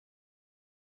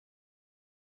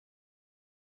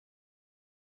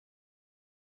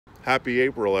Happy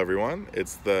April, everyone.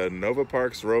 It's the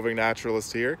Parks Roving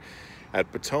Naturalist here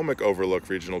at Potomac Overlook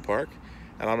Regional Park,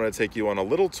 and I'm going to take you on a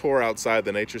little tour outside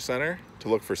the Nature Center to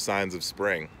look for signs of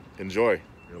spring. Enjoy.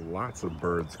 There are lots of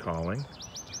birds calling.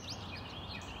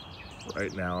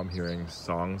 Right now I'm hearing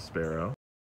song sparrow,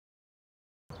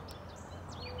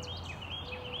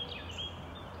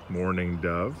 mourning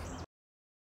dove,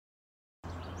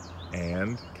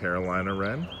 and Carolina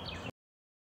wren.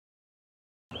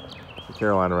 The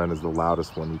Carolina wren is the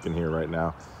loudest one you can hear right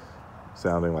now,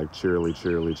 sounding like cheerily,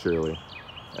 cheerily, cheerily.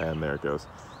 And there it goes.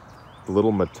 The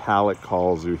little metallic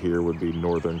calls you hear would be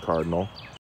northern cardinal.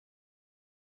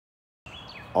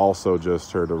 Also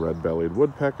just heard a red-bellied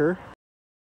woodpecker.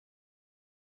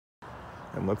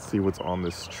 And let's see what's on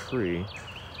this tree.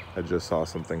 I just saw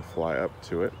something fly up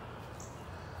to it.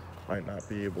 Might not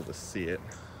be able to see it.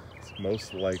 It's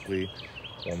most likely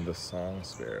one of the song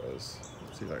sparrows.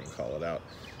 Let's see if I can call it out.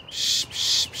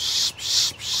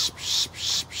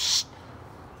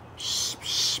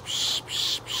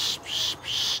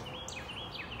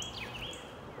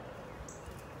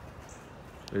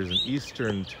 There's an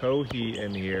eastern towhee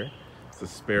in here. It's a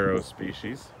sparrow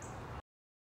species.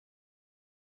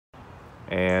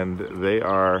 And they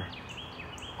are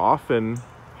often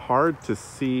hard to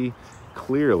see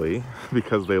clearly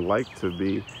because they like to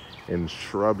be in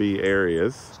shrubby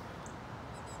areas.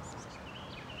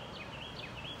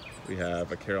 We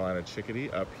have a Carolina chickadee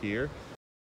up here.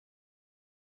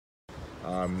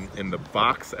 In the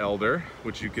box elder,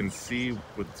 which you can see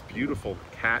with its beautiful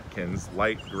catkins,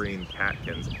 light green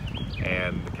catkins.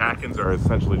 And the catkins are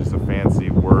essentially just a fancy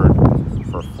word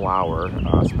for flower,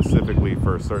 specifically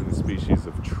for certain species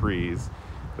of trees.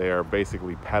 They are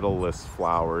basically petalless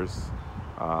flowers,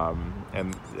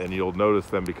 and you'll notice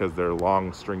them because they're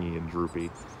long, stringy, and droopy.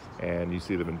 And you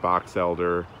see them in box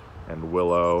elder and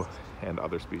willow and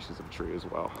other species of tree as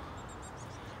well.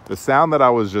 The sound that I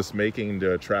was just making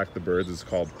to attract the birds is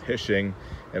called pishing,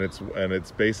 and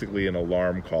it's basically an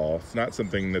alarm call. It's not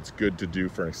something that's good to do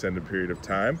for an extended period of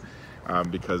time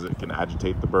because it can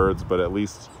agitate the birds, but at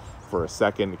least for a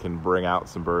second it can bring out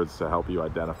some birds to help you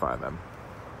identify them.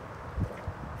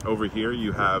 Over here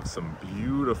you have some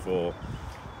beautiful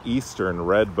eastern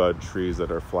redbud trees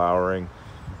that are flowering.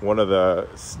 One of the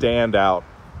standout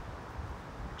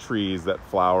trees that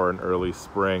flower in early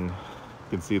spring.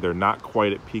 You can see they're not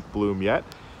quite at peak bloom yet.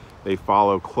 They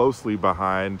follow closely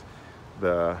behind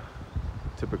the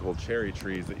typical cherry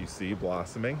trees that you see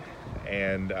blossoming,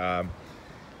 and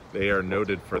they are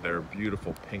noted for their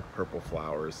beautiful pink-purple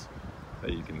flowers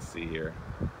that you can see here.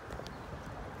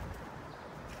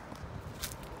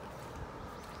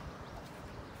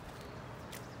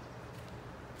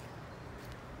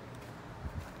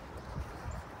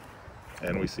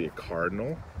 And we see a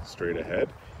cardinal straight ahead.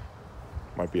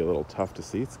 Might be a little tough to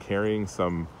see. It's carrying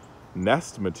some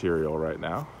nest material right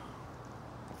now.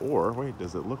 Or, wait,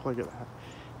 does it look like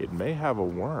it may have a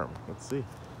worm? Let's see.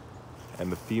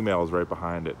 And the female is right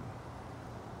behind it.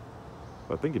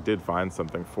 So I think it did find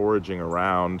something foraging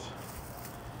around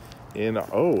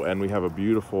and we have a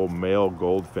beautiful male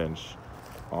goldfinch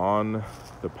on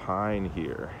the pine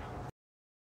here.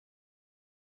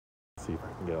 Let's see if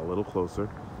I can get a little closer.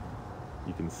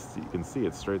 You can see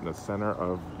it straight in the center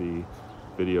of the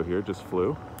video here, just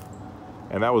flew.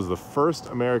 And that was the first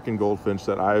American goldfinch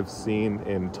that I've seen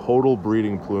in total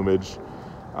breeding plumage.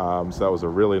 So that was a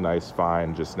really nice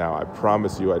find just now. I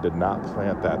promise you I did not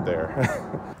plant that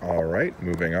there. All right,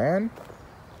 moving on.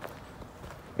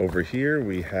 Over here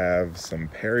we have some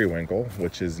periwinkle,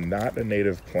 which is not a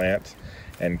native plant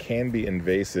and can be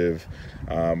invasive,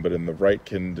 but in the right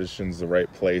conditions, the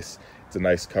right place, it's a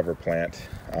nice cover plant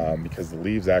because the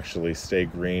leaves actually stay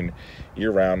green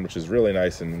year-round, which is really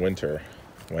nice in winter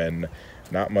when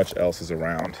not much else is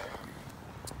around.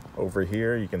 Over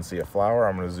here you can see a flower.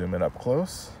 I'm going to zoom in up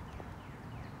close.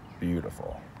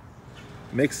 Beautiful.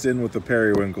 Mixed in with the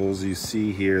periwinkles you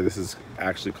see here, this is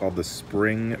actually called the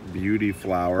spring beauty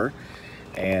flower,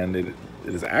 and it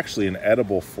is actually an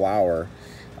edible flower,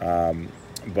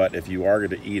 but if you are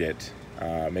going to eat it,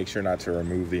 make sure not to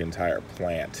remove the entire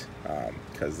plant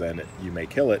because then you may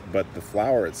kill it, but the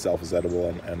flower itself is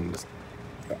edible and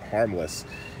harmless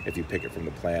if you pick it from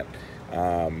the plant.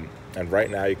 And right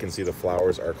now you can see the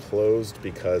flowers are closed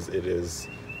because it is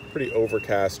pretty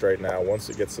overcast right now. Once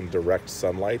it gets some direct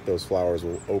sunlight, those flowers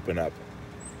will open up.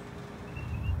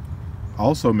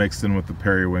 Also mixed in with the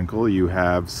periwinkle, you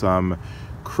have some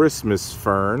Christmas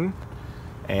fern.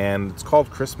 And it's called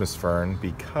Christmas fern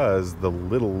because the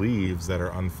little leaves that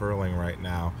are unfurling right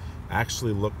now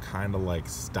actually look kind of like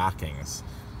stockings.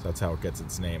 So that's how it gets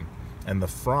its name. And the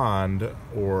frond,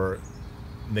 or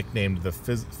nicknamed the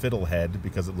fiddlehead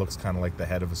because it looks kind of like the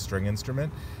head of a string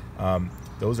instrument.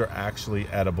 Those are actually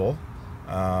edible,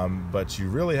 but you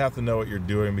really have to know what you're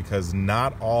doing because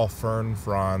not all fern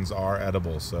fronds are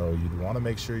edible. So you'd want to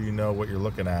make sure you know what you're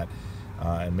looking at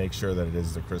and make sure that it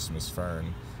is the Christmas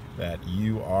fern that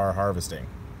you are harvesting.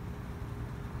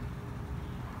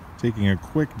 Taking a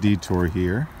quick detour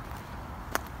here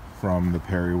from the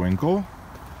periwinkle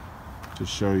to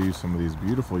show you some of these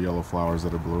beautiful yellow flowers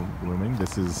that are blooming.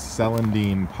 This is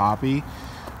celandine poppy,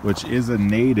 which is a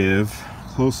native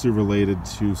closely related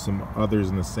to some others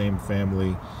in the same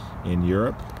family in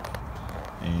Europe,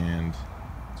 and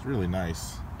it's really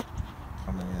nice,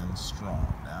 coming in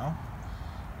strong now.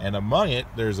 And among it,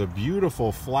 there's a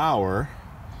beautiful flower,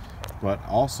 but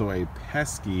also a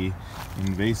pesky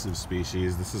invasive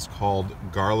species. This is called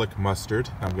garlic mustard.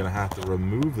 I'm gonna have to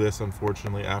remove this,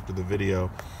 unfortunately, after the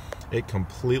video. It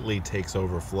completely takes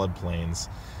over floodplains,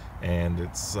 and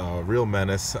it's a real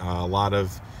menace. A lot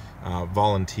of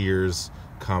volunteers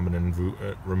come and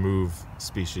remove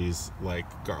species like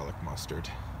garlic mustard.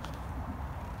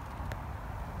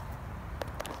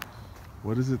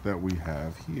 What is it that we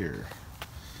have here?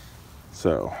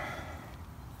 So,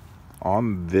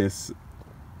 on this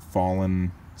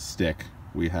fallen stick,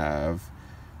 we have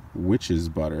witch's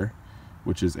butter,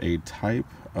 which is a type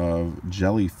of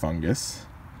jelly fungus,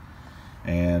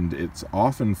 and it's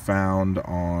often found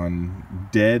on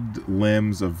dead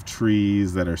limbs of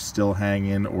trees that are still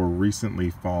hanging or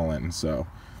recently fallen. So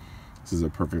this is a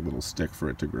perfect little stick for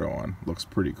it to grow on. Looks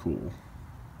pretty cool.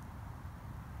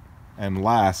 And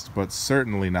last but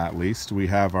certainly not least, we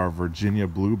have our Virginia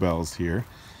bluebells here,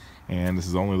 and this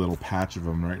is the only little patch of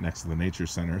them right next to the nature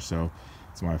center, so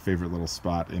it's my favorite little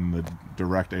spot in the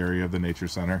direct area of the nature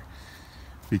center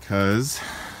because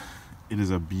it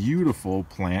is a beautiful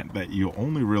plant that you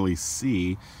only really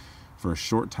see for a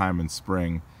short time in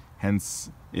spring,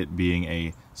 hence it being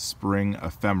a spring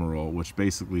ephemeral, which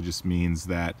basically just means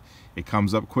that it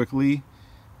comes up quickly,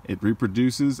 it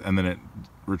reproduces, and then it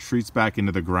retreats back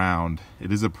into the ground.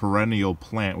 It is a perennial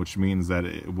plant, which means that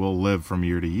it will live from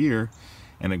year to year,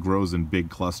 and it grows in big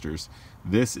clusters.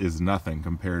 This is nothing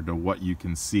compared to what you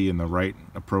can see in the right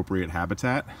appropriate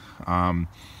habitat.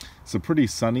 It's a pretty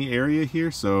sunny area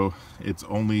here, so it's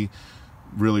only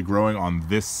really growing on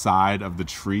this side of the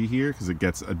tree here because it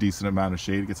gets a decent amount of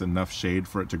shade. It gets enough shade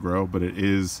for it to grow, but it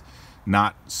is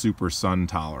not super sun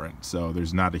tolerant, so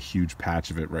there's not a huge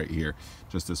patch of it right here.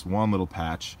 Just this one little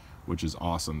patch, which is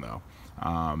awesome though.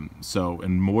 So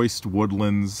in moist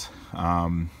woodlands,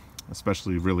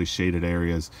 especially really shaded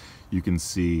areas, you can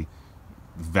see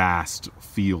vast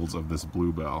fields of this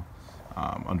bluebell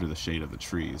under the shade of the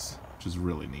trees, which is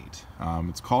really neat.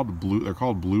 It's called they're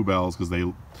called bluebells because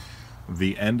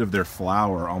the end of their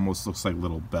flower almost looks like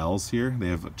little bells here. They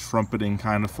have a trumpeting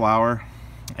kind of flower,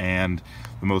 and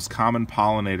the most common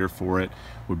pollinator for it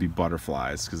would be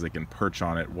butterflies because they can perch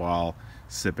on it while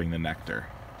sipping the nectar.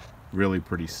 Really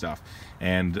pretty stuff.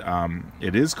 And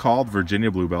it is called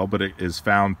Virginia bluebell, but it is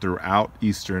found throughout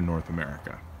eastern North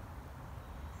America.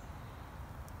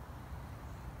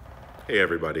 Hey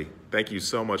everybody, thank you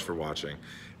so much for watching.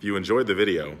 If you enjoyed the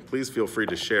video, please feel free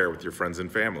to share with your friends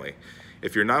and family.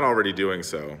 If you're not already doing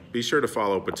so, be sure to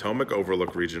follow Potomac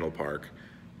Overlook Regional Park,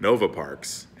 Nova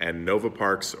Parks, and Nova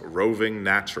Parks Roving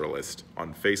Naturalist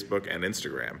on Facebook and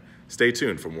Instagram. Stay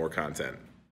tuned for more content.